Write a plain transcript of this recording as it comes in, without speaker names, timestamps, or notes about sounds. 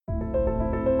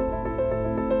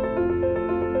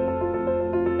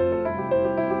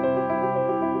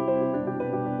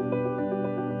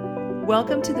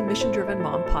Welcome to the Mission Driven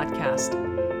Mom Podcast.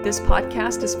 This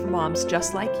podcast is for moms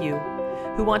just like you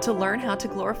who want to learn how to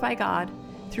glorify God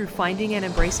through finding and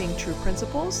embracing true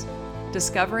principles,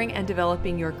 discovering and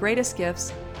developing your greatest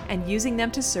gifts, and using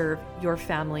them to serve your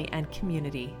family and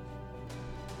community.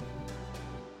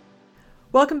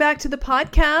 Welcome back to the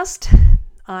podcast.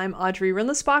 I'm Audrey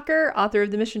Rindlisbacher, author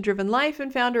of The Mission Driven Life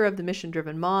and founder of The Mission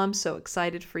Driven Mom. So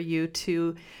excited for you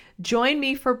to join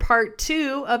me for part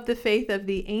 2 of the Faith of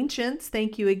the Ancients.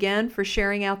 Thank you again for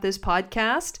sharing out this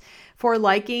podcast, for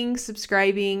liking,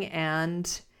 subscribing,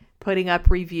 and putting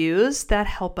up reviews that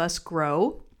help us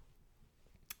grow.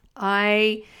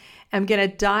 I am going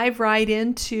to dive right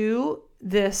into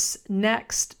this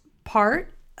next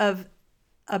part of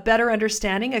a better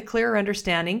understanding, a clearer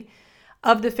understanding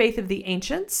of the faith of the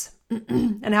ancients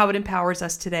and how it empowers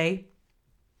us today.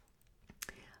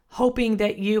 Hoping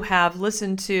that you have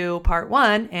listened to part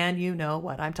 1 and you know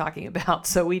what I'm talking about.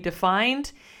 So we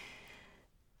defined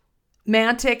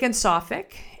Mantic and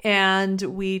Sophic, and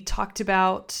we talked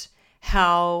about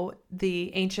how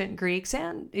the ancient Greeks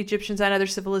and Egyptians and other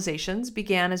civilizations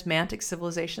began as Mantic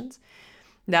civilizations.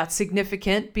 That's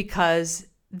significant because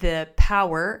the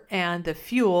power and the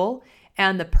fuel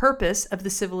and the purpose of the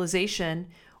civilization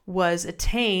was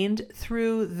attained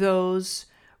through those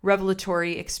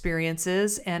revelatory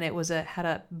experiences, and it had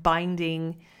a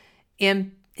binding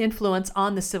influence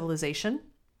on the civilization.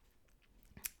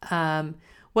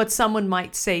 What someone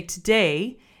might say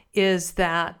today is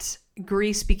that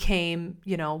Greece became,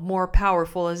 more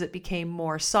powerful as it became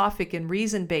more Sophic and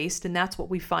reason-based, and that's what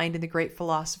we find in the great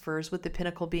philosophers, with the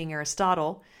pinnacle being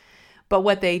Aristotle. But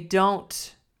what they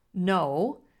don't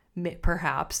know,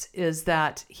 perhaps, is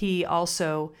that he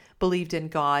also believed in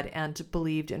God and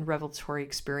believed in revelatory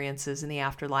experiences in the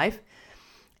afterlife,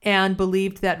 and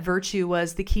believed that virtue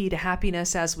was the key to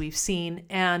happiness, as we've seen.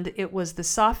 And it was the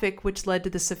Sophic which led to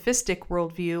the Sophistic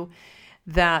worldview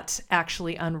that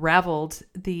actually unraveled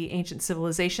the ancient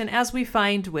civilization, as we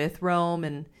find with Rome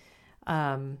and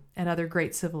other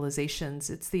great civilizations.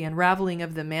 It's the unraveling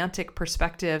of the Mantic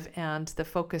perspective and the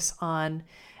focus on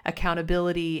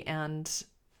accountability and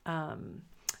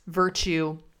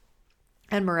virtue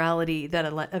and morality that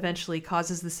eventually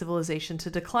causes the civilization to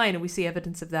decline. And we see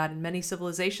evidence of that in many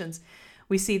civilizations.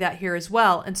 We see that here as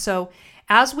well. And so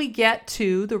as we get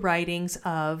to the writings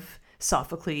of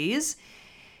Sophocles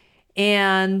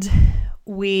and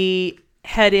we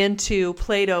head into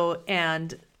Plato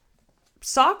and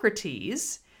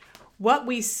Socrates, what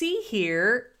we see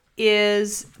here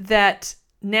is that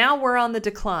now we're on the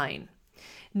decline.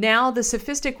 Now the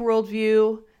sophistic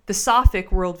worldview, the Sophic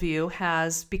worldview,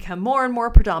 has become more and more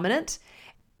predominant,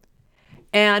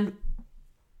 and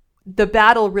the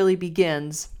battle really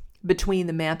begins between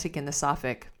the Mantic and the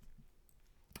Sophic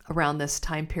around this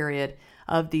time period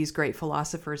of these great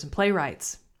philosophers and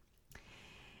playwrights.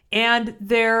 And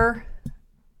they're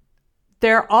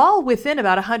all within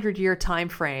about 100-year time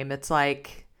frame. It's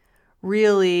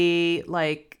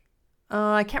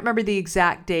I can't remember the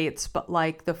exact dates, but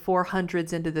like the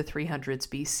 400s into the 300s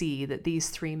BC that these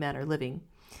three men are living.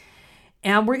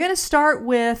 And we're going to start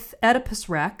with Oedipus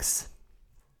Rex,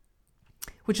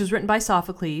 which was written by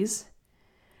Sophocles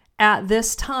at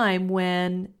this time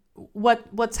when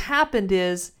what's happened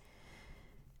is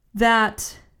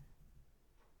that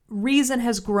reason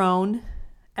has grown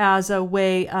as a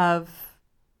way of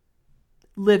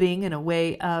living and a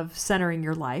way of centering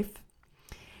your life.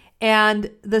 And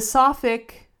the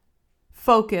Sophic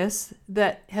focus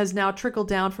that has now trickled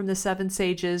down from the 7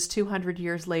 sages 200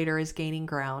 years later is gaining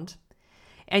ground.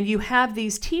 And you have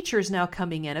these teachers now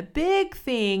coming in. A big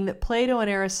thing that Plato and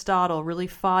Aristotle really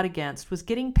fought against was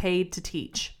getting paid to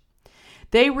teach.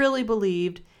 They really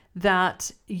believed that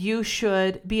you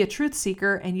should be a truth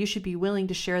seeker and you should be willing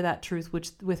to share that truth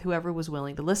with whoever was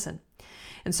willing to listen.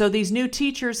 And so these new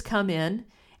teachers come in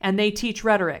and they teach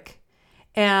rhetoric.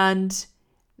 And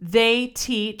they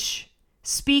teach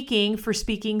speaking for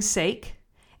speaking's sake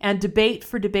and debate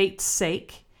for debate's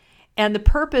sake. And the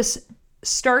purpose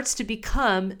starts to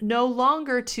become no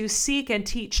longer to seek and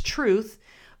teach truth,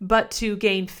 but to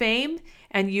gain fame.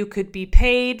 And you could be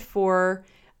paid for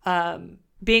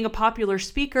being a popular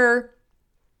speaker,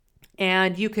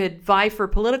 and you could vie for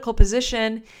political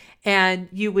position, and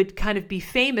you would kind of be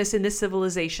famous in this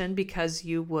civilization because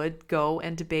you would go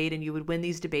and debate and you would win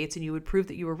these debates and you would prove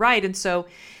that you were right. And so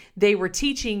they were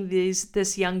teaching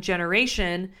this young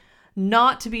generation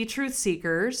not to be truth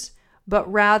seekers,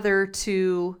 but rather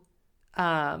to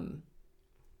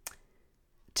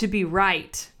be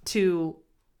right, to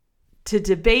to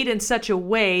debate in such a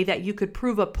way that you could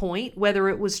prove a point, whether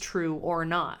it was true or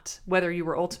not, whether you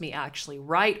were ultimately actually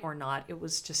right or not. It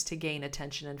was just to gain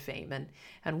attention and fame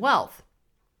and wealth.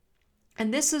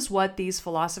 And this is what these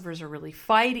philosophers are really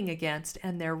fighting against.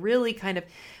 And they're really kind of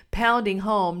pounding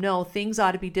home, no, things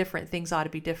ought to be different. Things ought to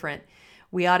be different.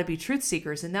 We ought to be truth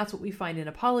seekers. And that's what we find in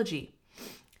Apology.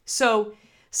 So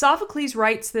Sophocles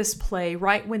writes this play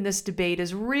right when this debate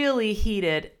is really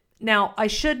heated. Now, I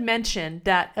should mention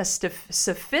that a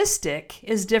sophistic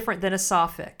is different than a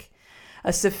sophic.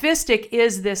 A sophistic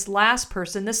is this last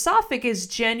person. The sophic is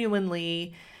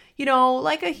genuinely,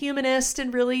 like a humanist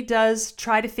and really does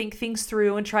try to think things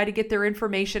through and try to get their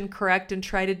information correct and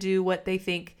try to do what they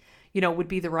think, would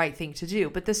be the right thing to do.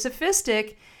 But the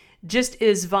sophistic just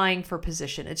is vying for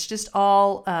position. It's just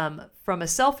all from a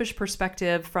selfish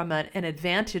perspective, from an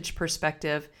advantage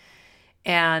perspective,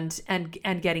 and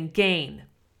getting gain.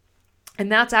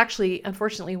 And that's actually,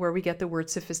 unfortunately, where we get the word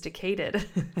sophisticated.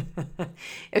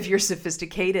 If you're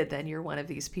sophisticated, then you're one of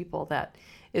these people that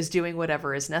is doing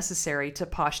whatever is necessary to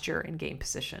posture and gain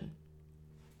position.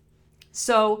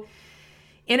 So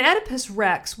in Oedipus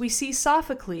Rex, we see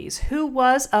Sophocles, who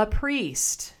was a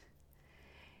priest,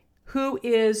 who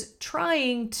is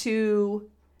trying to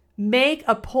make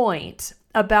a point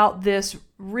about this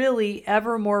really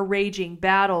ever more raging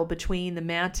battle between the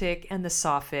Mantic and the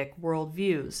Sophic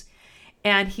worldviews.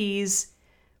 And he's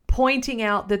pointing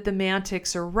out that the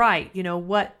Mantics are right.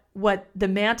 What the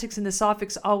Mantics and the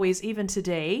Sophics always, even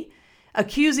today,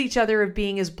 accuse each other of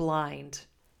being is blind.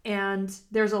 And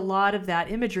there's a lot of that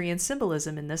imagery and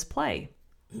symbolism in this play.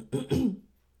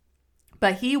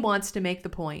 But he wants to make the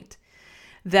point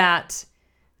that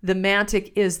the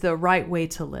Mantic is the right way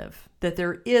to live, that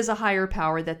there is a higher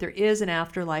power, that there is an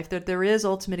afterlife, that there is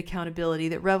ultimate accountability,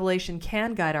 that revelation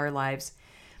can guide our lives.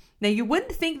 Now, you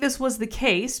wouldn't think this was the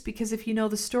case, because if you know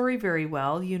the story very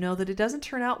well, you know that it doesn't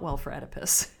turn out well for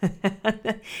Oedipus.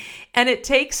 And it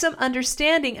takes some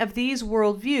understanding of these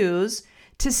worldviews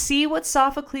to see what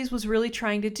Sophocles was really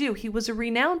trying to do. He was a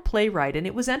renowned playwright, and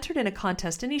it was entered in a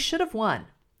contest, and he should have won.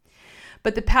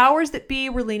 But the powers that be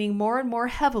were leaning more and more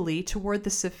heavily toward the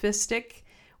sophistic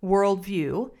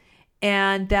worldview,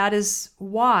 and that is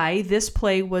why this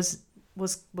play was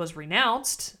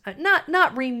renounced,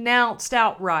 not renounced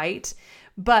outright,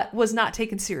 but was not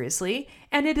taken seriously.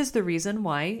 And it is the reason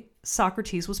why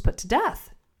Socrates was put to death,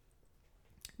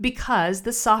 because the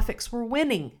Sophics were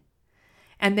winning,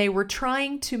 and they were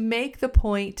trying to make the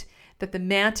point that the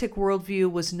Mantic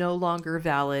worldview was no longer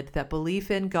valid, that belief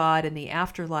in God and the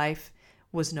afterlife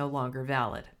was no longer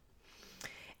valid.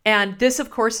 And this, of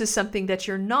course, is something that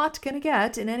you're not going to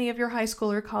get in any of your high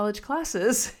school or college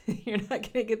classes. You're not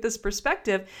going to get this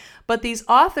perspective. But these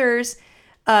authors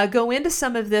go into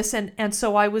some of this. And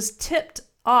so I was tipped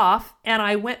off, and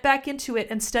I went back into it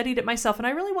and studied it myself. And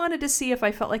I really wanted to see if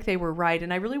I felt like they were right.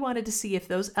 And I really wanted to see if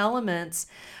those elements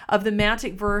of the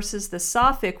Mantic versus the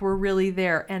Sophic were really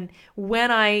there. And when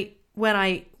I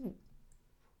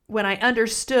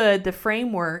understood the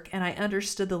framework and I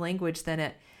understood the language,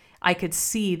 then I could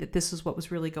see that this is what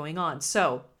was really going on.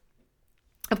 So,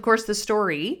 of course, the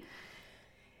story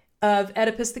of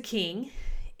Oedipus the king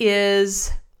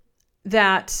is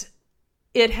that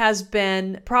it has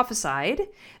been prophesied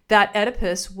that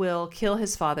Oedipus will kill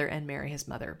his father and marry his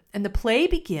mother. And the play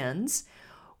begins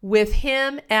with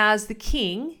him as the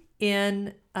king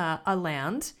in a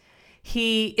land.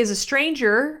 He is a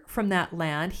stranger from that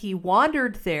land. He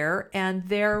wandered there, and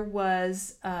there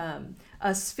was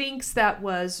a sphinx that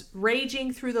was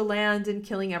raging through the land and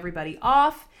killing everybody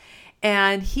off.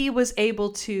 And he was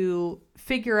able to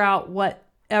figure out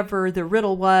whatever the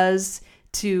riddle was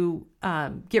to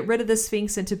get rid of the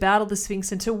sphinx and to battle the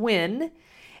sphinx and to win.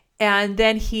 And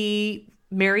then he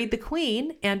married the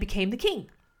queen and became the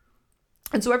king.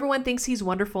 And so everyone thinks he's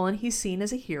wonderful, and he's seen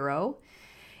as a hero.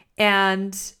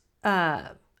 And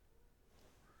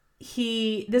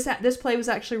this play was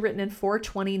actually written in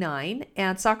 429,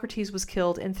 and Socrates was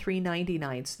killed in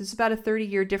 399. So there's about a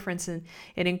 30-year difference in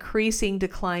an increasing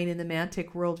decline in the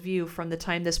Mantic worldview from the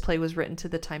time this play was written to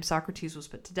the time Socrates was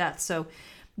put to death. So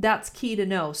that's key to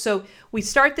know. So we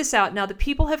start this out. Now the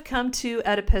people have come to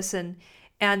Oedipus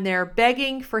and they're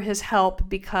begging for his help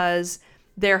because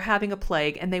they're having a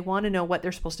plague, and they want to know what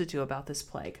they're supposed to do about this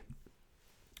plague.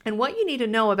 And what you need to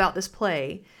know about this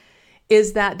play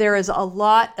is that there is a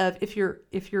lot of, if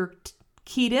you're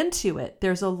keyed into it,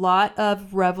 there's a lot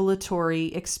of revelatory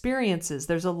experiences.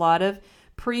 There's a lot of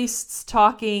priests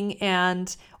talking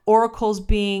and oracles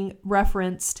being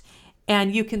referenced.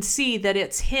 And you can see that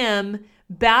it's him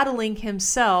battling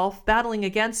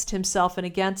against himself and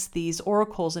against these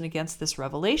oracles and against this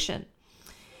revelation.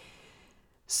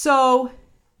 So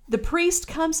the priest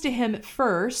comes to him at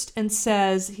first and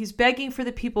says, he's begging for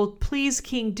the people, please,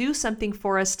 king, do something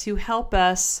for us to help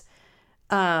us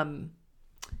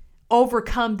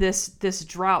overcome this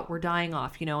drought we're dying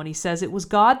off, And he says, it was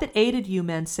God that aided you,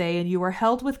 men say, and you are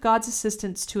held with God's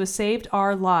assistance to have saved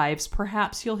our lives.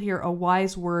 Perhaps you'll hear a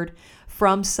wise word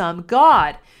from some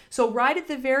God. So right at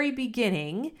the very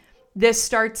beginning, this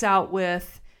starts out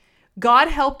with, God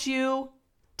helped you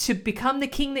to become the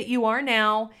king that you are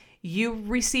now. You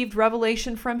received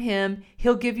revelation from him.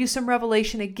 He'll give you some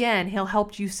revelation again. He'll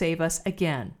help you save us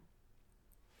again.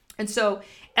 And so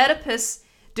Oedipus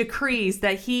decrees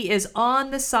that he is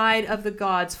on the side of the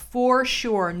gods for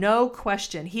sure, no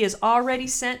question. He is already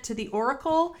sent to the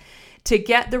oracle to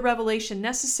get the revelation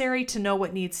necessary to know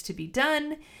what needs to be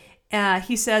done.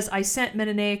 He says, I sent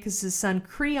Menenius' son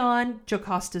Creon,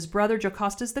 Jocasta's brother.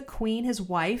 Jocasta's the queen, his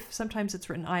wife. Sometimes it's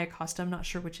written Iacasta. I'm not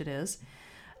sure which it is.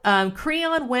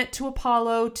 Creon went to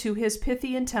Apollo to his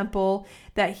Pythian temple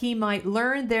that he might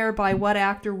learn there by what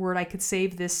afterward I could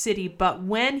save this city. But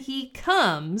when he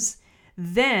comes,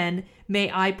 then may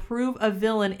I prove a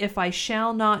villain if I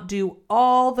shall not do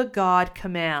all the God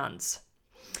commands.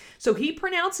 So he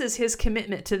pronounces his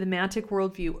commitment to the Mantic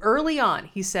worldview early on.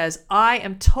 He says, I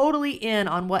am totally in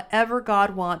on whatever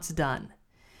God wants done.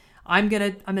 I'm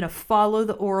gonna follow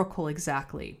the oracle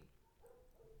exactly.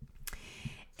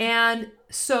 And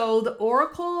so the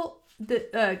oracle,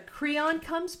 Creon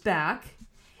comes back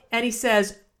and he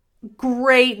says,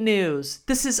 great news.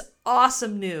 This is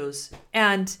awesome news.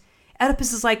 And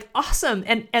Oedipus is like, awesome.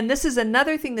 And this is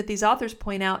another thing that these authors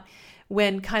point out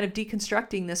when kind of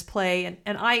deconstructing this play.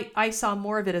 And I saw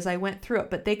more of it as I went through it,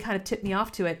 but they kind of tipped me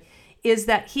off to it, is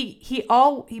that he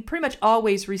pretty much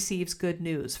always receives good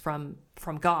news from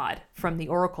God, from the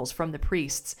oracles, from the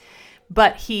priests.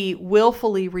 But he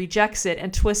willfully rejects it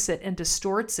and twists it and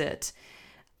distorts it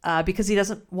because he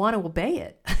doesn't want to obey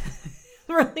it.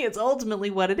 Really, it's ultimately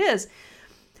what it is.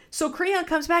 So Creon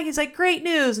comes back. He's like, great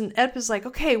news. And Oedipus is like,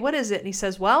 okay, what is it? And he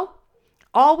says, well,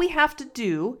 all we have to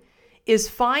do is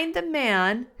find the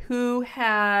man who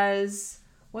has,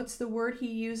 what's the word he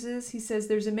uses? He says,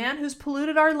 there's a man who's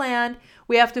polluted our land.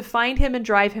 We have to find him and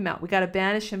drive him out. We got to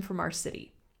banish him from our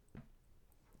city.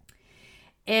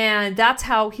 And that's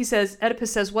how he says,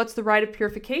 Oedipus says, what's the rite of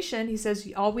purification? He says,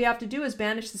 all we have to do is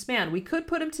banish this man. We could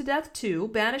put him to death too,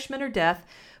 banishment or death,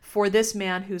 for this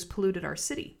man who's polluted our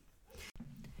city.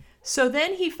 So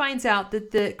then he finds out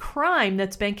that the crime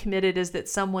that's been committed is that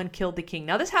someone killed the king.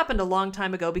 Now, this happened a long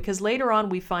time ago because later on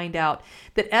we find out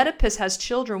that Oedipus has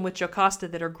children with Jocasta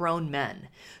that are grown men.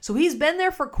 So he's been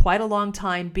there for quite a long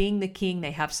time being the king.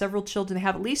 They have several children. They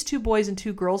have at least 2 boys and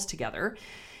 2 girls together.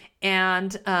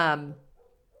 And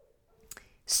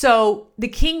so the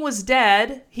king was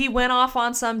dead. He went off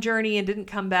on some journey and didn't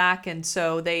come back. And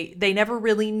so they never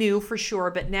really knew for sure.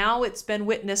 But now it's been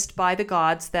witnessed by the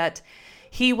gods that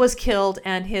he was killed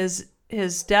and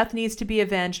his death needs to be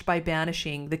avenged by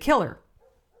banishing the killer.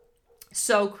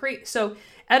 So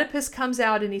Oedipus comes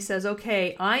out and he says,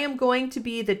 okay, I am going to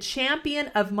be the champion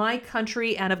of my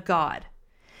country and of God.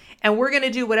 And we're going to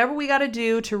do whatever we got to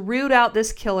do to root out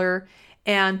this killer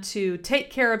and to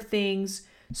take care of things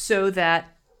so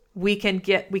that we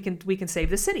can save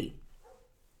the city.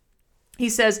 He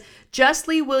says,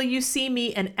 justly will you see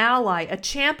me an ally, a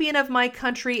champion of my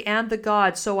country and the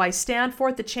God. So I stand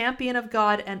forth the champion of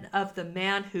God and of the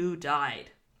man who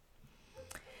died.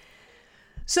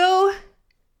 So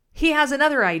he has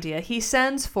another idea. He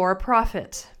sends for a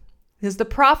prophet. Because the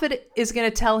prophet is going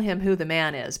to tell him who the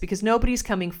man is, because nobody's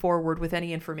coming forward with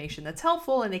any information that's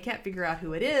helpful and they can't figure out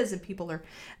who it is and people are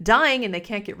dying and they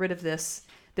can't get rid of this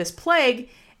plague.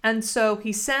 And so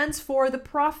he sends for the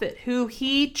prophet who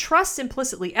he trusts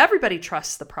implicitly. Everybody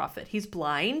trusts the prophet. He's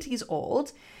blind. He's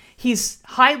old. He's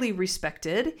highly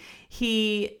respected.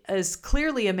 He is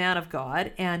clearly a man of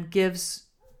God and gives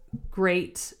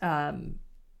great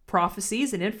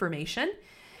prophecies and information.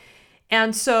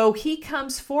 And so he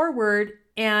comes forward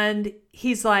and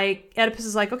he's like, Oedipus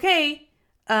is like, okay,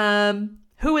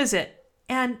 who is it?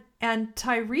 And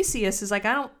Tiresias is like,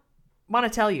 I don't want to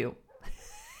tell you.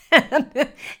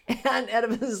 And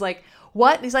Oedipus is like,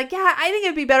 what? And he's like, yeah, I think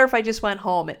it'd be better if I just went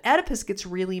home. And Oedipus gets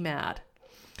really mad.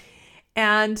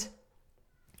 And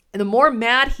the more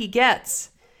mad he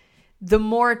gets, the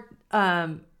more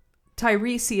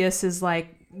Tiresias is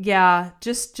like, yeah,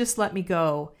 just let me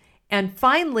go. And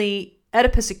finally,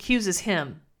 Oedipus accuses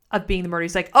him of being the murderer.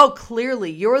 He's like, oh,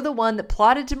 clearly you're the one that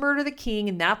plotted to murder the king,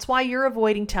 and that's why you're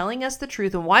avoiding telling us the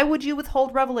truth. And why would you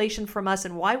withhold revelation from us?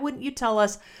 And why wouldn't you tell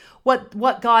us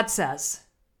what God says?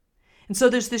 And so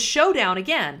there's this showdown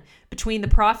again between the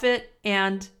prophet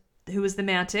and who is the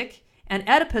Mantic, and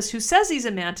Oedipus, who says he's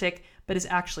a Mantic, but is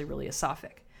actually really a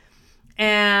Sophic.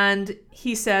 And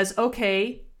he says,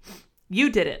 okay, you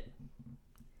did it.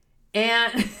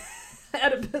 And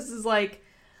Oedipus is like,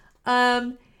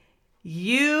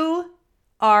 you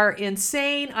are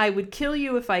insane. I would kill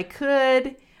you if I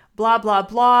could, blah, blah,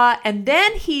 blah. And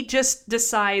then he just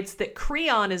decides that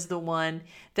Creon is the one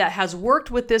that has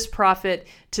worked with this prophet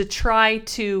to try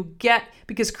to get,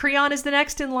 because Creon is the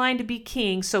next in line to be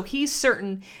king. So he's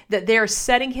certain that they're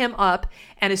setting him up.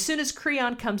 And as soon as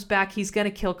Creon comes back, he's going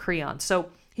to kill Creon.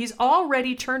 So he's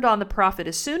already turned on the prophet.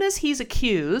 As soon as he's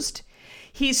accused,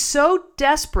 he's so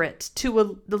desperate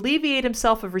to alleviate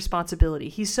himself of responsibility.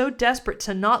 He's so desperate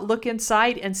to not look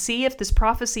inside and see if this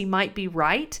prophecy might be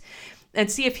right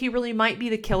and see if he really might be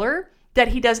the killer, that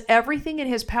he does everything in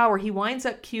his power. He winds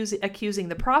up accusing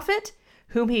the prophet,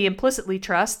 whom he implicitly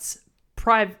trusts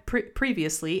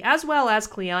previously, as well as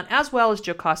Cleon, as well as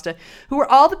Jocasta, who are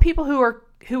all the people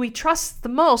who he trusts the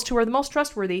most, who are the most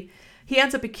trustworthy. He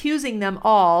ends up accusing them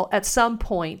all at some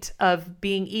point of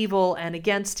being evil and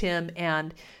against him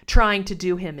and trying to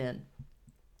do him in.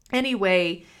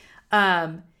 Anyway,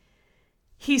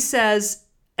 he says,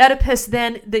 Oedipus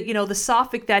then, the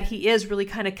Sophic that he is, really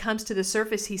kind of comes to the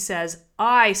surface. He says,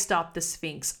 I stopped the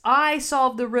Sphinx. I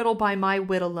solved the riddle by my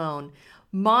wit alone.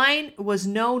 Mine was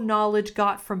no knowledge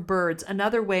got from birds.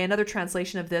 Another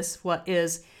translation of this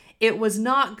is, it was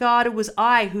not God, it was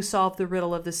I who solved the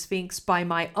riddle of the Sphinx by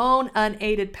my own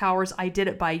unaided powers. I did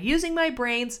it by using my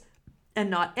brains and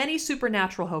not any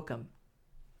supernatural hokum.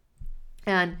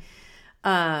 And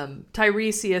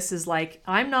Tiresias is like,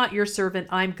 I'm not your servant,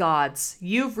 I'm God's.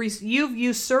 You've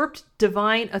usurped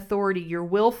divine authority. You're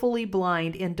willfully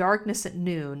blind in darkness at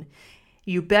noon.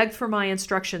 You begged for my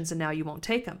instructions and now you won't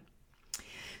take them.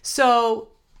 So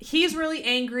he's really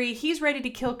angry. He's ready to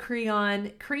kill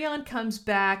Creon. Creon comes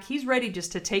back. He's ready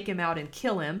just to take him out and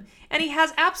kill him. And he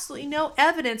has absolutely no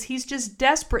evidence. He's just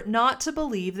desperate not to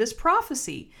believe this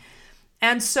prophecy.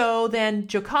 And so then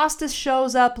Jocasta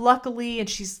shows up, luckily, and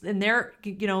she's in there,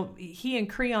 he and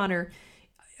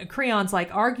Creon's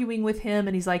like arguing with him,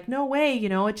 and he's like, no way,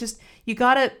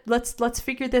 let's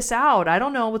figure this out. I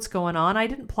don't know what's going on. I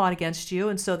didn't plot against you.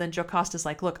 And so then Jocasta's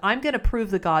like, look, I'm going to prove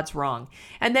the gods wrong.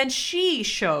 And then she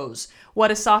shows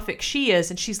what a Sophic she is.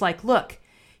 And she's like, look,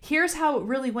 here's how it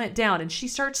really went down. And she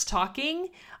starts talking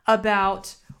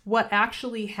about what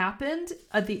actually happened,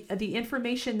 the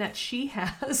information that she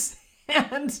has.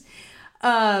 And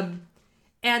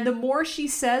the more she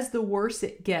says, the worse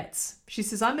it gets. She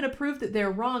says, I'm going to prove that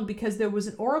they're wrong because there was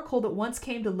an oracle that once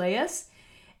came to Laius,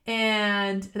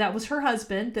 and that was her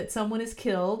husband, that someone is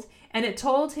killed. And it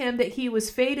told him that he was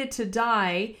fated to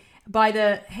die by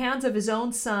the hands of his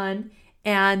own son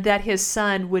and that his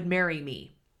son would marry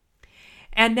me.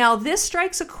 And now this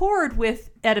strikes a chord with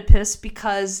Oedipus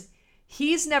because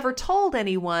he's never told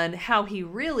anyone how he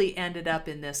really ended up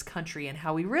in this country. And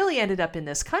how he really ended up in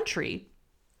this country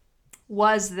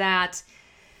was that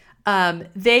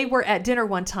they were at dinner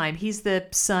one time. He's the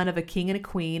son of a king and a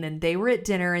queen, and they were at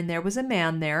dinner, and there was a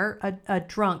man there, a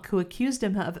drunk, who accused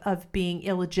him of being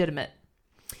illegitimate.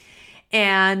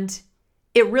 And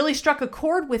it really struck a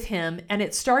chord with him, and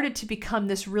it started to become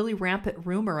this really rampant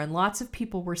rumor, and lots of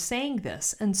people were saying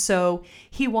this. And so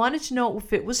he wanted to know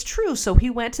if it was true. So he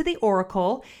went to the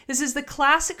oracle. This is the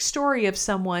classic story of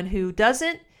someone who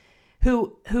doesn't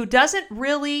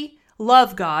really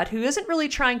love God, who isn't really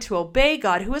trying to obey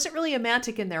God, who isn't really a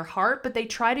Mantic in their heart, but they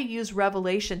try to use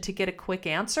revelation to get a quick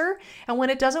answer. And when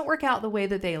it doesn't work out the way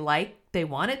that they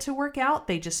want it to work out,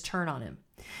 they just turn on him.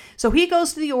 So he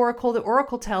goes to the oracle. The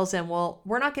oracle tells him, well,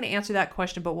 we're not going to answer that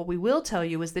question, but what we will tell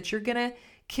you is that you're going to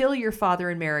kill your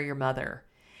father and marry your mother.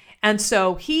 And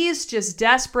so he's just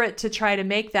desperate to try to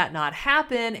make that not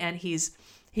happen. And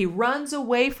he runs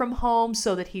away from home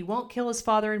so that he won't kill his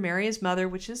father and marry his mother,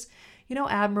 which is,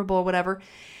 admirable, whatever.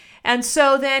 And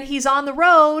so then he's on the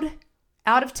road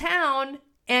out of town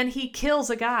and he kills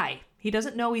a guy. He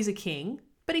doesn't know he's a king,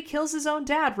 but he kills his own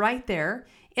dad right there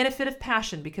in a fit of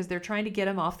passion because they're trying to get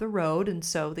him off the road. And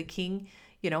so the king,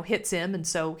 hits him. And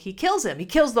so he kills him. He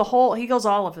kills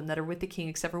all of them that are with the king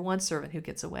except for one servant who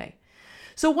gets away.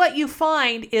 So what you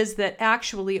find is that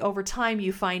actually over time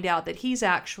you find out that he's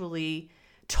actually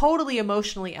totally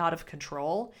emotionally out of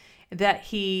control, that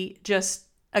he just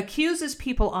accuses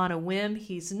people on a whim.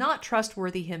 He's not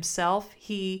trustworthy himself.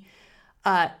 He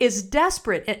is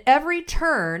desperate at every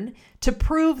turn to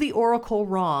prove the oracle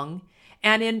wrong.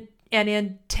 And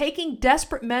in taking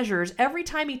desperate measures, every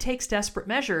time he takes desperate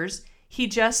measures, he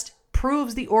just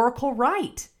proves the oracle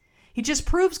right. He just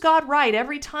proves God right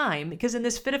every time, because in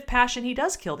this fit of passion, he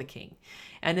does kill the king.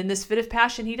 And in this fit of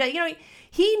passion, he does,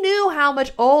 he knew how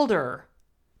much older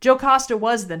Jocasta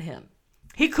was than him.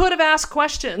 He could have asked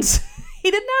questions.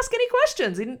 He didn't ask any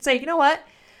questions. He didn't say, you know what?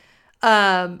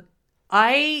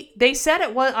 They said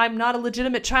it was, I'm not a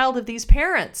legitimate child of these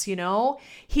parents,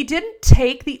 He didn't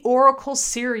take the oracle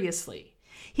seriously.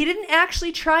 He didn't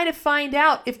actually try to find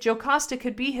out if Jocasta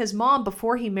could be his mom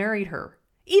before he married her,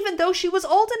 even though she was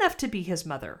old enough to be his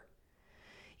mother.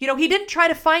 He didn't try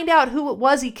to find out who it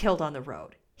was he killed on the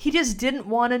road. He just didn't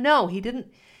want to know. He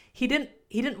didn't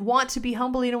want to be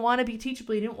humble. He didn't want to be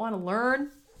teachable. He didn't want to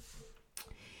learn.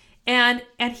 And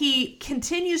he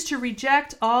continues to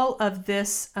reject all of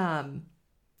this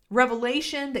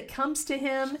revelation that comes to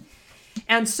him.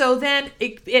 And so then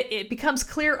it becomes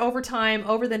clear over time,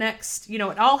 over the next,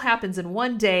 it all happens in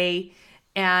one day.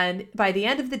 And by the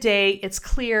end of the day, it's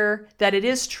clear that it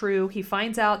is true. He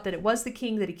finds out that it was the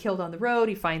king that he killed on the road.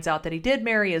 He finds out that he did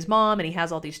marry his mom and he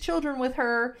has all these children with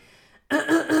her.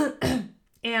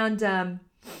 And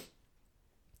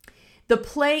the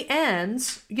play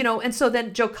ends, and so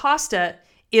then Jocasta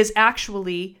is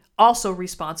actually also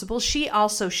responsible. She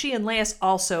and Laius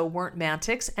also weren't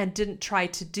mantics and didn't try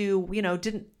to do,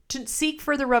 didn't seek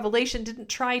further revelation, didn't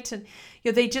try to,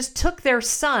 they just took their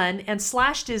son and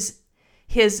slashed his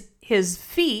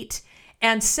feet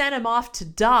and sent him off to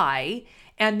die.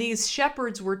 And these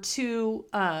shepherds were too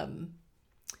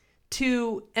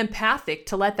empathic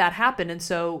to let that happen. And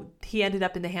so he ended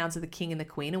up in the hands of the king and the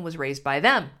queen and was raised by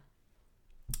them.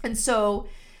 And so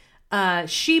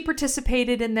she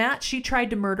participated in that. She tried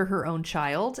to murder her own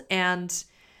child. And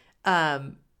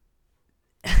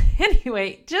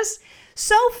anyway, just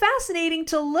so fascinating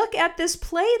to look at this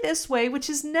play this way, which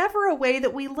is never a way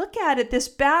that we look at it, this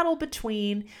battle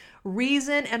between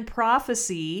reason and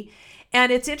prophecy.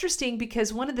 And it's interesting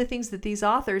because one of the things that these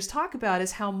authors talk about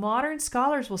is how modern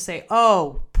scholars will say,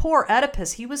 oh, poor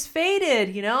Oedipus, he was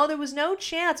fated, there was no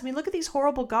chance. I mean, look at these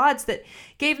horrible gods that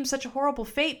gave him such a horrible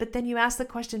fate. But then you ask the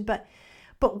question, but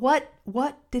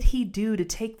what did he do to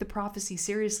take the prophecy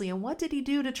seriously? And what did he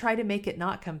do to try to make it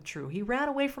not come true? He ran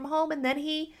away from home and then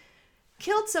he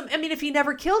killed if he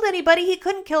never killed anybody, he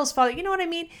couldn't kill his father. You know what I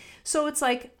mean? So it's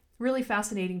like really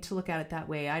fascinating to look at it that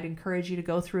way. I'd encourage you to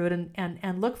go through it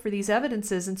and look for these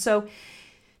evidences. And so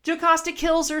Jocasta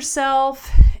kills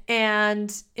herself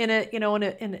and in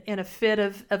a fit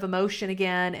of emotion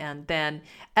again. And then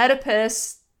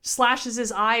Oedipus slashes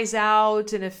his eyes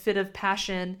out in a fit of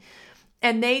passion.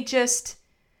 And they just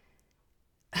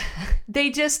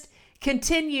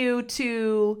continue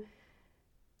to,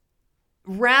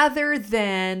 rather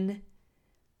than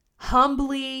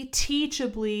humbly,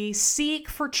 teachably seek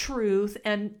for truth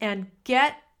and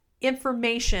get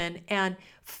information and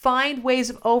find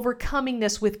ways of overcoming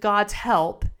this with God's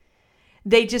help,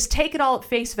 they just take it all at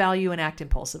face value and act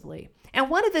impulsively. And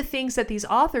one of the things that these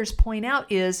authors point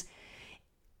out is,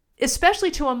 especially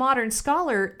to a modern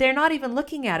scholar, they're not even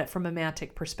looking at it from a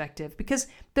mantic perspective, because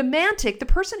the mantic, the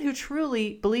person who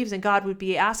truly believes in God, would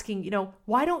be asking,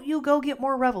 why don't you go get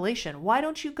more revelation? Why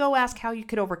don't you go ask how you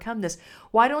could overcome this?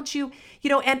 Why don't you,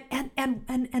 and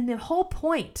the whole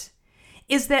point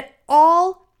is that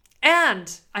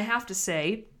and I have to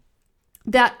say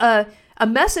that a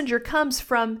messenger comes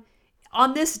from,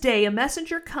 on this day, a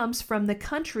messenger comes from the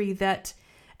country that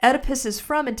Oedipus is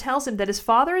from and tells him that his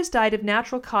father has died of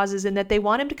natural causes and that they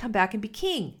want him to come back and be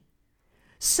king.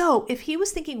 So if he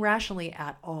was thinking rationally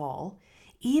at all,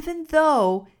 even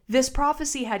though this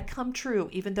prophecy had come true,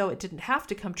 even though it didn't have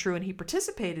to come true and he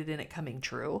participated in it coming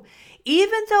true,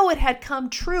 even though it had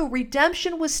come true,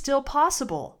 redemption was still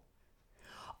possible.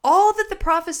 All that the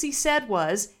prophecy said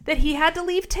was that he had to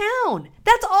leave town.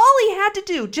 That's all he had to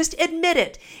do. Just admit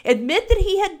it. Admit that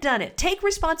he had done it. Take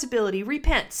responsibility.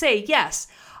 Repent. Say, yes,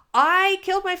 I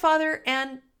killed my father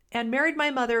and married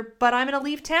my mother, but I'm going to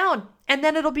leave town, and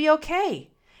then it'll be okay.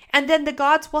 And then the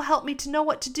gods will help me to know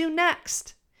what to do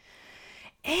next.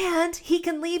 And he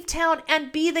can leave town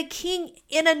and be the king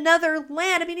in another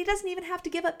land. He doesn't even have to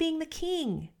give up being the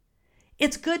king.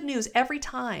 It's good news every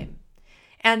time.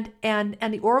 And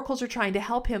the oracles are trying to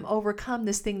help him overcome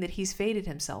this thing that he's fated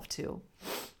himself to.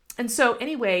 And so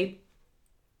anyway,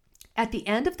 at the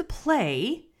end of the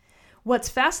play, what's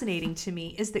fascinating to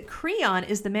me is that Creon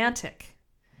is the mantic.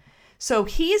 So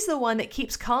he's the one that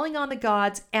keeps calling on the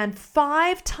gods, and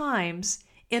 5 times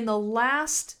in the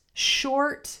last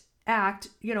short act,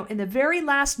 in the very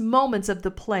last moments of the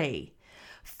play,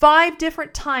 5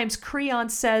 different times Creon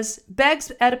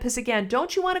begs Oedipus again,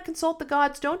 don't you want to consult the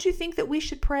gods? Don't you think that we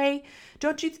should pray?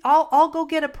 Don't you? I'll go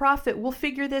get a prophet. We'll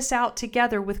figure this out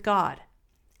together with God.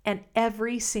 And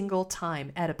every single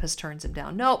time Oedipus turns him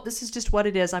down. No, this is just what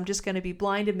it is. I'm just going to be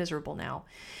blind and miserable now.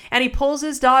 And he pulls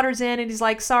his daughters in and he's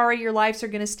like, sorry, your lives are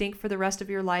going to stink for the rest of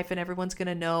your life. And everyone's going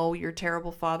to know your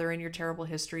terrible father and your terrible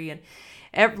history.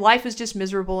 And life is just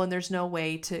miserable and there's no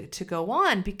way to go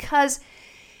on, because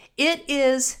it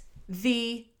is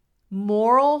the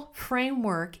moral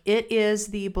framework. It is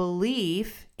the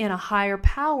belief in a higher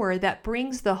power that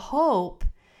brings the hope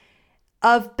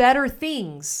of better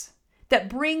things, that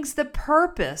brings the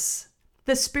purpose,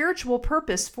 the spiritual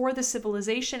purpose for the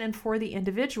civilization and for the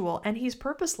individual. And he's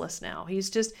purposeless now. He's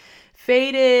just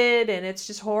faded and it's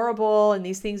just horrible and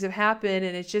these things have happened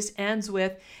and it just ends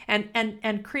with,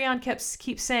 and Creon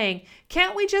keeps saying,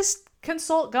 can't we just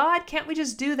consult God? Can't we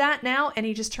just do that now? And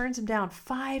he just turns him down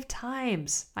 5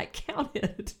 times. I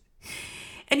counted.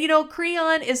 And,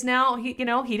 Creon is now, he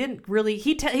didn't really,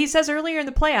 he says earlier in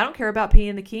the play, I don't care about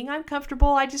being the king. I'm comfortable.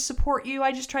 I just support you.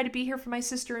 I just try to be here for my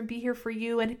sister and be here for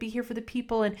you and be here for the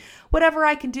people and whatever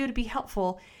I can do to be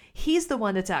helpful. He's the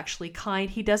one that's actually kind.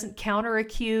 He doesn't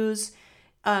counter-accuse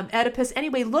Oedipus.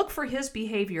 Anyway, look for his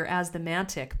behavior as the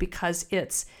Mantic, because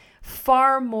it's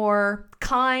far more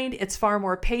kind. It's far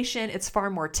more patient. It's far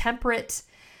more temperate.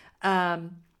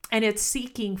 And it's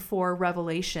seeking for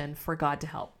revelation for God to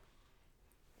help.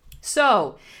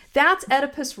 So that's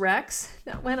Oedipus Rex.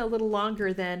 That went a little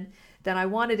longer than I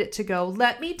wanted it to go.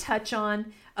 Let me touch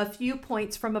on a few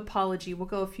points from Apology. We'll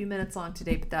go a few minutes long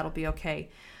today, but that'll be okay.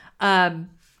 I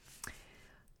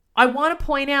want to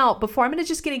point out before, I'm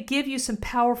just going to give you some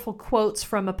powerful quotes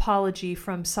from Apology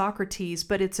from Socrates,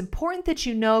 but it's important that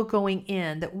you know going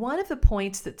in that one of the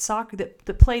points that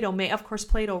Plato made, of course,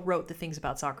 Plato wrote the things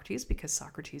about Socrates because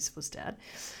Socrates was dead.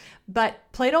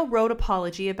 But Plato wrote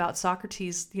Apology about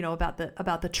Socrates,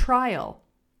 about the trial.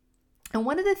 And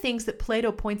one of the things that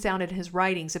Plato points out in his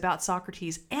writings about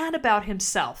Socrates and about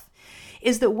himself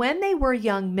is that when they were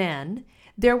young men,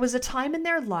 there was a time in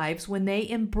their lives when they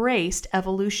embraced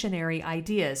evolutionary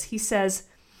ideas. He says,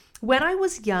 when I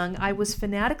was young, I was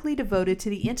fanatically devoted to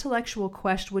the intellectual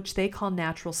quest which they call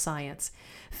natural science.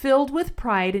 Filled with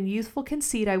pride and youthful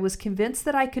conceit, I was convinced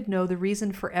that I could know the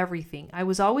reason for everything. I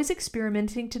was always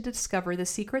experimenting to discover the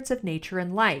secrets of nature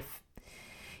and life.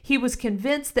 I was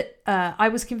convinced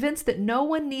that no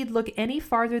one need look any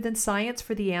farther than science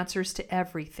for the answers to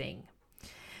everything.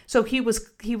 So he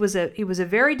was a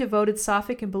very devoted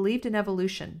Sophic and believed in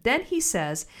evolution. Then he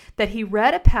says that he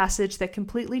read a passage that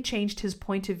completely changed his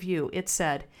point of view. It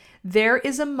said, "There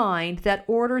is a mind that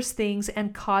orders things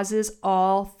and causes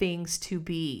all things to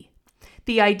be."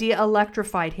 The idea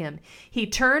electrified him. He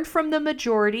turned from the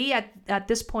majority. At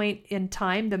this point in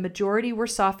time, the majority were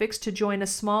Sophics to join a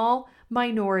small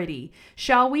minority.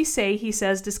 Shall we say, he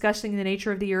says, discussing the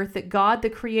nature of the earth, that God, the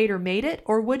creator, made it?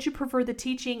 Or would you prefer the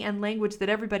teaching and language that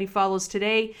everybody follows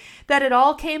today, that it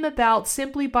all came about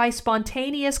simply by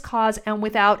spontaneous cause and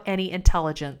without any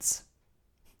intelligence?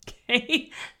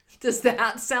 Okay, does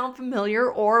that sound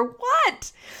familiar or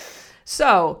what?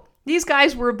 So these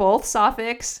guys were both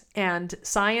Sophics and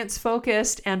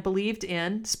science-focused and believed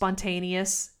in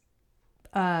spontaneous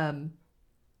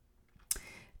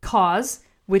cause,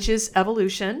 which is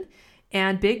evolution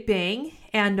and Big Bang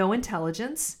and no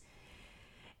intelligence.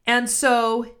 And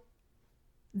so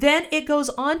then it goes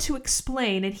on to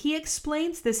explain, and he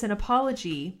explains this in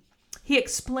Apology. He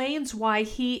explains why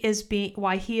he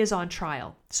is on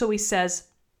trial. So he says,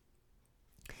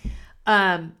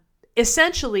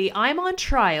 essentially, I'm on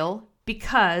trial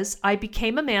because I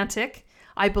became a Mantic.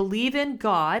 I believe in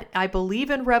God. I believe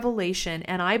in revelation,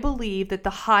 and I believe that the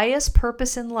highest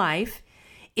purpose in life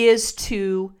is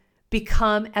to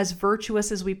become as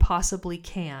virtuous as we possibly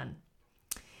can.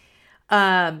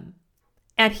 And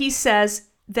he says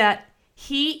that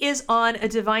he is on a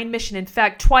divine mission. In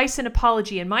fact, twice in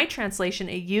Apology, in my translation,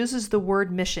 it uses the word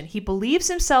mission. He believes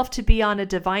himself to be on a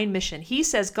divine mission. He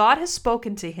says God has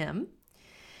spoken to him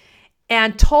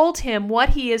and told him what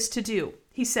he is to do.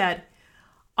 He said,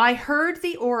 I heard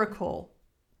the oracle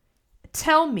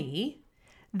tell me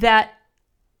that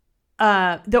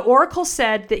the oracle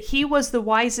said that he was the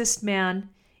wisest man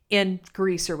in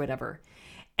Greece or whatever.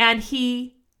 And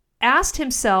he asked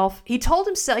himself, he told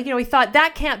himself, he thought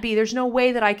that can't be, there's no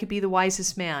way that I could be the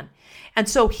wisest man. And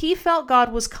so he felt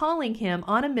God was calling him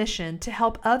on a mission to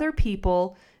help other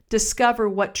people discover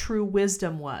what true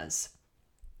wisdom was.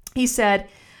 He said,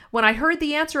 when I heard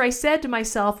the answer, I said to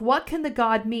myself, what can the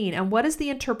God mean? And what is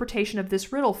the interpretation of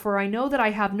this riddle? For I know that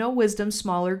I have no wisdom,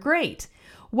 small or great.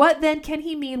 What then can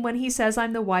he mean when he says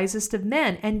I'm the wisest of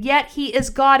men? And yet he is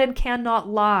God and cannot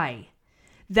lie.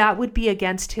 That would be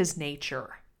against his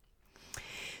nature.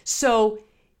 So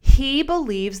he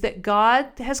believes that God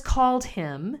has called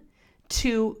him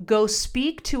to go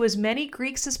speak to as many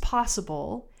Greeks as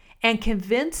possible and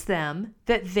convince them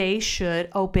that they should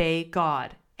obey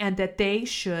God and that they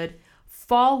should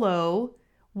follow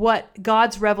what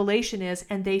God's revelation is,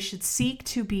 and they should seek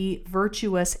to be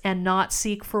virtuous and not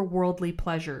seek for worldly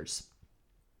pleasures.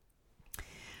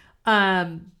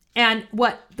 And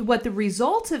what the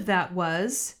result of that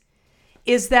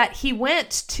is that he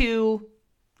went to,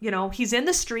 he's in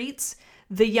the streets.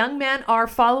 The young men are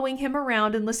following him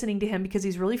around and listening to him because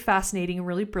he's really fascinating and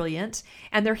really brilliant.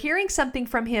 And they're hearing something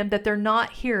from him that they're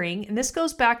not hearing. And this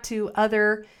goes back to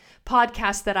other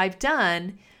podcasts that I've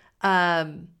done,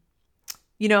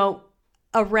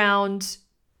 around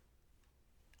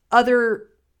other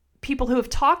people who have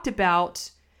talked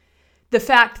about the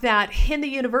fact that in the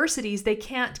universities, they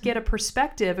can't get a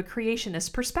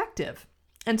creationist perspective.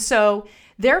 And so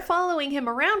they're following him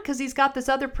around because he's got this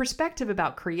other perspective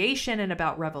about creation and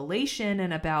about revelation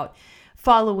and about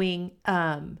following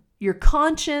your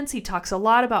conscience. He talks a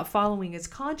lot about following his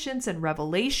conscience and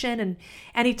revelation.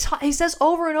 And he says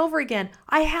over and over again,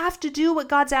 I have to do what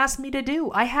God's asked me to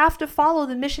do. I have to follow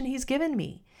the mission he's given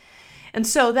me. And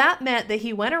so that meant that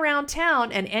he went around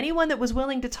town, and anyone that was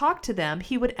willing to talk to them,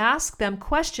 he would ask them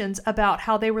questions about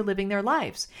how they were living their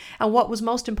lives and what was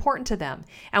most important to them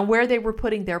and where they were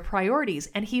putting their priorities.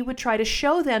 And he would try to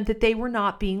show them that they were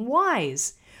not being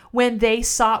wise when they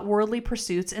sought worldly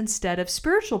pursuits instead of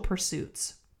spiritual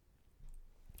pursuits.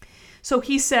 So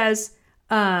he says,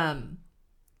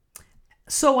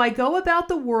 so I go about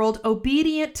the world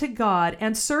obedient to God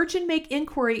and search and make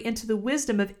inquiry into the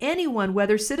wisdom of anyone,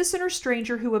 whether citizen or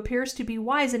stranger, who appears to be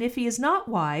wise. And if he is not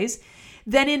wise,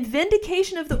 then in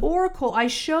vindication of the oracle, I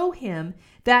show him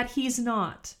that he's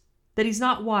not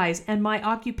wise. And my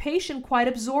occupation quite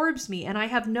absorbs me, and I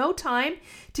have no time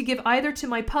to give either to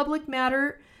my public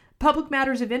matters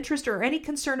of interest or any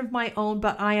concern of my own,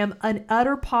 but I am in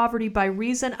utter poverty by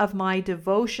reason of my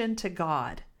devotion to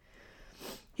God.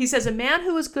 He says, a man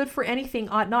who is good for anything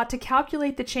ought not to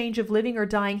calculate the change of living or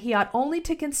dying. He ought only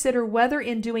to consider whether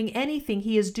in doing anything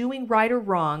he is doing right or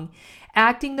wrong,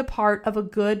 acting the part of a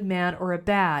good man or a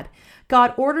bad.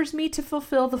 God orders me to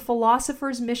fulfill the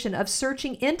philosopher's mission of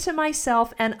searching into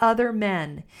myself and other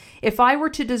men. If I were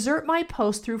to desert my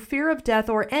post through fear of death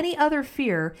or any other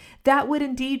fear, that would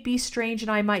indeed be strange,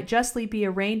 and I might justly be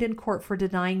arraigned in court for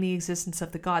denying the existence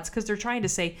of the gods. Because they're trying to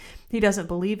say he doesn't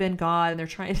believe in God, and they're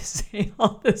trying to say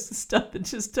all this stuff that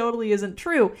just totally isn't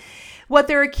true. What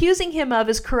they're accusing him of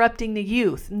is corrupting the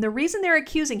youth. And the reason they're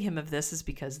accusing him of this is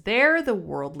because they're the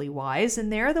worldly wise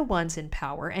and they're the ones in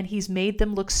power, and he's made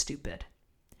them look stupid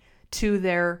to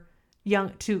their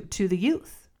to the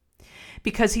youth,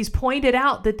 because he's pointed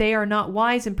out that they are not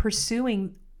wise in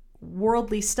pursuing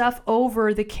worldly stuff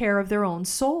over the care of their own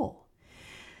soul.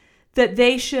 That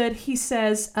they should, he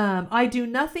says, I do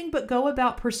nothing but go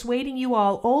about persuading you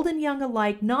all, old and young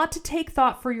alike, not to take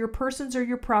thought for your persons or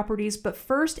your properties, but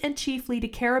first and chiefly to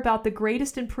care about the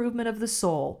greatest improvement of the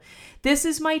soul. This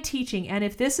is my teaching, and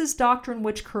if this is doctrine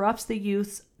which corrupts the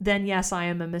youth, then yes, I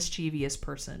am a mischievous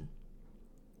person.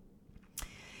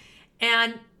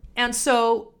 And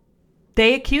so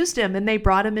they accused him, and they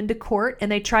brought him into court,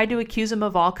 and they tried to accuse him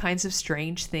of all kinds of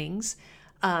strange things,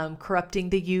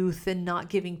 corrupting the youth and not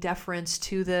giving deference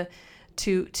to the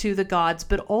gods.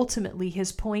 But ultimately,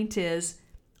 his point is,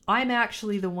 I'm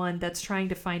actually the one that's trying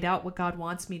to find out what God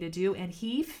wants me to do, and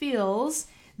he feels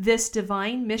this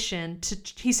divine mission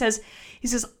he says,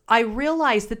 I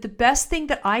realize that the best thing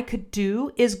that I could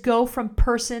do is go from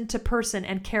person to person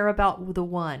and care about the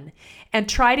one and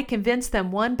try to convince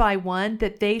them one by one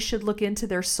that they should look into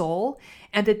their soul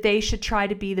and that they should try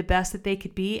to be the best that they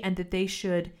could be and that they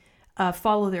should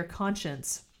follow their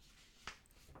conscience.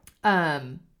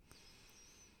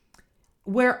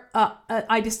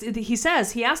 He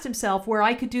says, he asked himself, where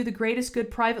I could do the greatest good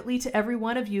privately to every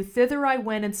one of you, thither I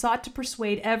went and sought to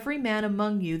persuade every man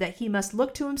among you that he must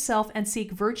look to himself and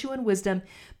seek virtue and wisdom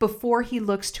before he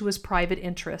looks to his private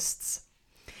interests.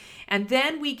 And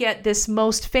then we get this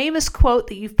most famous quote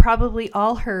that you've probably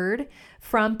all heard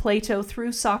from Plato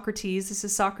through Socrates. This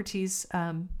is Socrates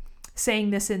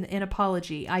saying this in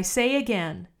Apology. I say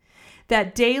again,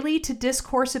 that daily to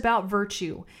discourse about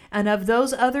virtue, and of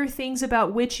those other things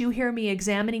about which you hear me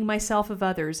examining myself of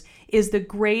others, is the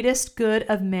greatest good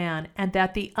of man, and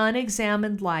that the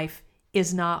unexamined life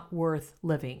is not worth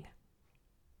living.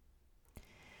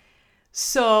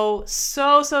 So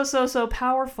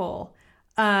powerful.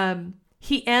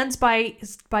 He ends by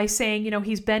saying,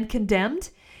 he's been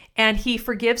condemned, and he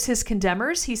forgives his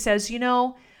condemners. He says,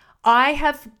 I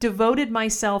have devoted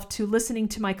myself to listening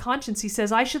to my conscience. He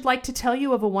says, I should like to tell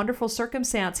you of a wonderful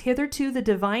circumstance. Hitherto the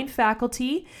divine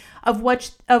faculty of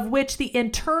which the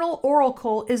internal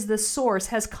oracle is the source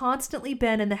has constantly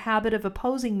been in the habit of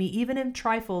opposing me, even in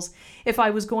trifles, if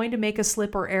I was going to make a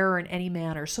slip or error in any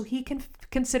manner. So he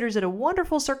considers it a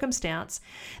wonderful circumstance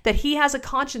that he has a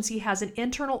conscience. He has an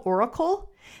internal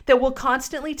oracle that will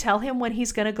constantly tell him when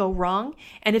he's going to go wrong.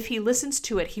 And if he listens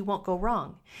to it, he won't go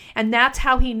wrong. And that's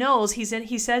how he knows he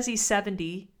says he's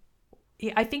 70.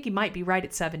 I think he might be right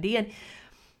at 70.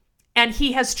 And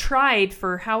he has tried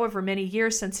for however many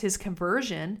years since his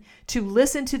conversion to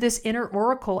listen to this inner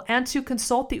oracle and to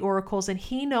consult the oracles. And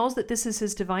he knows that this is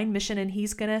his divine mission and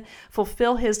he's going to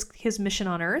fulfill his mission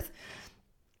on earth,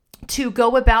 to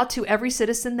go about to every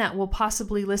citizen that will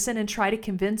possibly listen and try to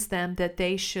convince them that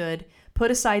they should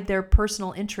put aside their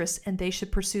personal interests and they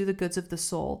should pursue the goods of the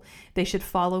soul. They should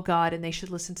follow God and they should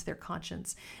listen to their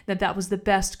conscience. That was the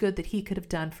best good that he could have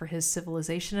done for his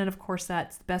civilization. And of course,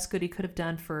 that's the best good he could have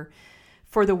done for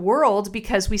the world,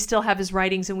 because we still have his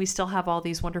writings and we still have all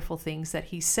these wonderful things that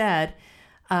he said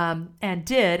and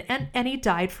did. And he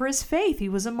died for his faith. He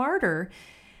was a martyr.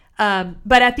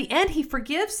 But at the end, he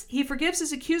forgives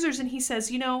his accusers and he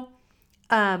says,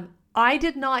 I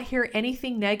did not hear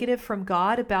anything negative from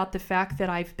God about the fact that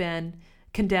I've been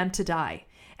condemned to die.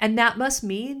 And that must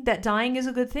mean that dying is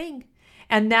a good thing.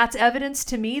 And that's evidence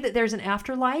to me that there's an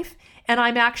afterlife. And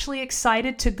I'm actually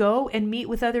excited to go and meet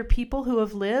with other people who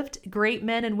have lived, great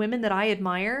men and women that I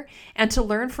admire, and to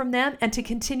learn from them and to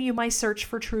continue my search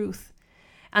for truth.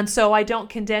 And so I don't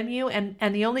condemn you. And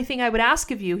the only thing I would ask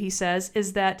of you, he says,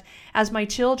 is that as my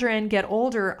children get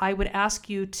older, I would ask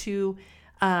you to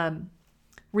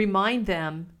remind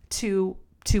them to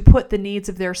put the needs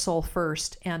of their soul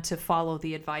first and to follow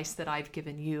the advice that I've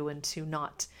given you, and to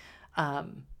not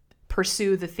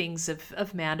pursue the things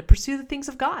of man, to pursue the things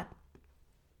of God.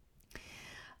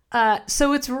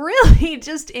 So it's really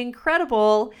just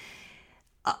incredible.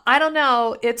 I don't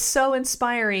know. It's so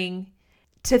inspiring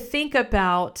to think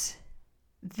about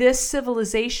this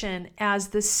civilization as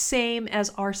the same as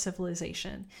our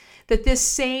civilization, that this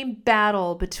same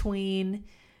battle between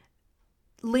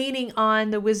leaning on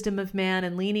the wisdom of man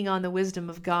and leaning on the wisdom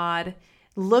of God,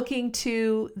 looking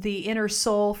to the inner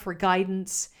soul for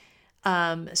guidance,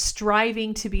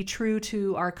 striving to be true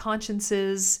to our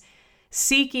consciences,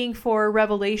 seeking for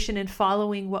revelation and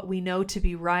following what we know to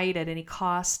be right at any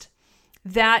cost.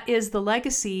 That is the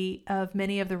legacy of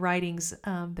many of the writings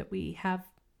that we have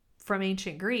from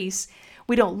ancient Greece.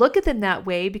 We don't look at them that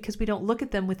way because we don't look at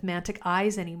them with mantic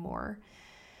eyes anymore.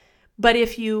 But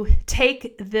if you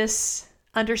take this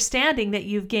understanding that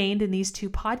you've gained in these two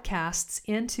podcasts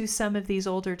into some of these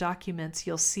older documents,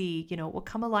 you'll see, it will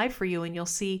come alive for you, and you'll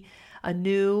see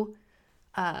you'll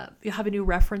have a new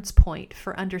reference point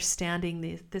for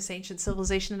understanding this ancient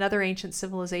civilization and other ancient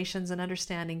civilizations, and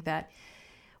understanding that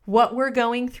what we're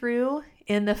going through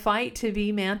in the fight to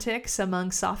be mantics among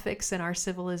Sophics in our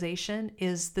civilization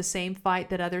is the same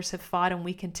fight that others have fought, and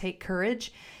we can take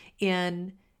courage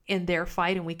in their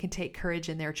fight, and we can take courage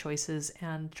in their choices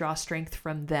and draw strength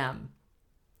from them.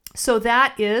 So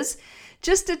that is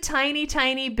just a tiny,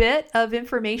 tiny bit of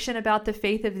information about the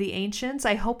faith of the ancients.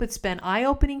 I hope it's been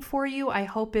eye-opening for you. I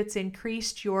hope it's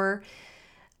increased your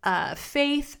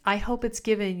faith. I hope it's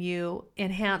given you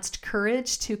enhanced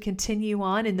courage to continue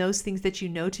on in those things that you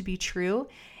know to be true.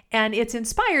 And it's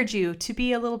inspired you to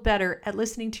be a little better at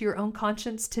listening to your own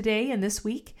conscience today and this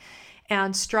week,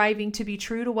 and striving to be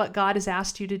true to what God has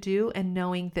asked you to do, and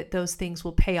knowing that those things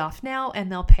will pay off now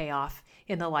and they'll pay off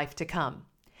in the life to come.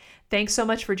 Thanks so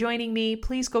much for joining me.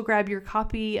 Please go grab your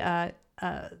copy,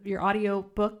 your audio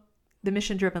book, The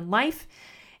Mission Driven Life,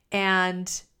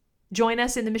 and join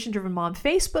us in the Mission Driven Mom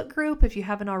Facebook group if you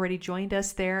haven't already joined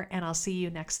us there, and I'll see you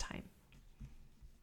next time.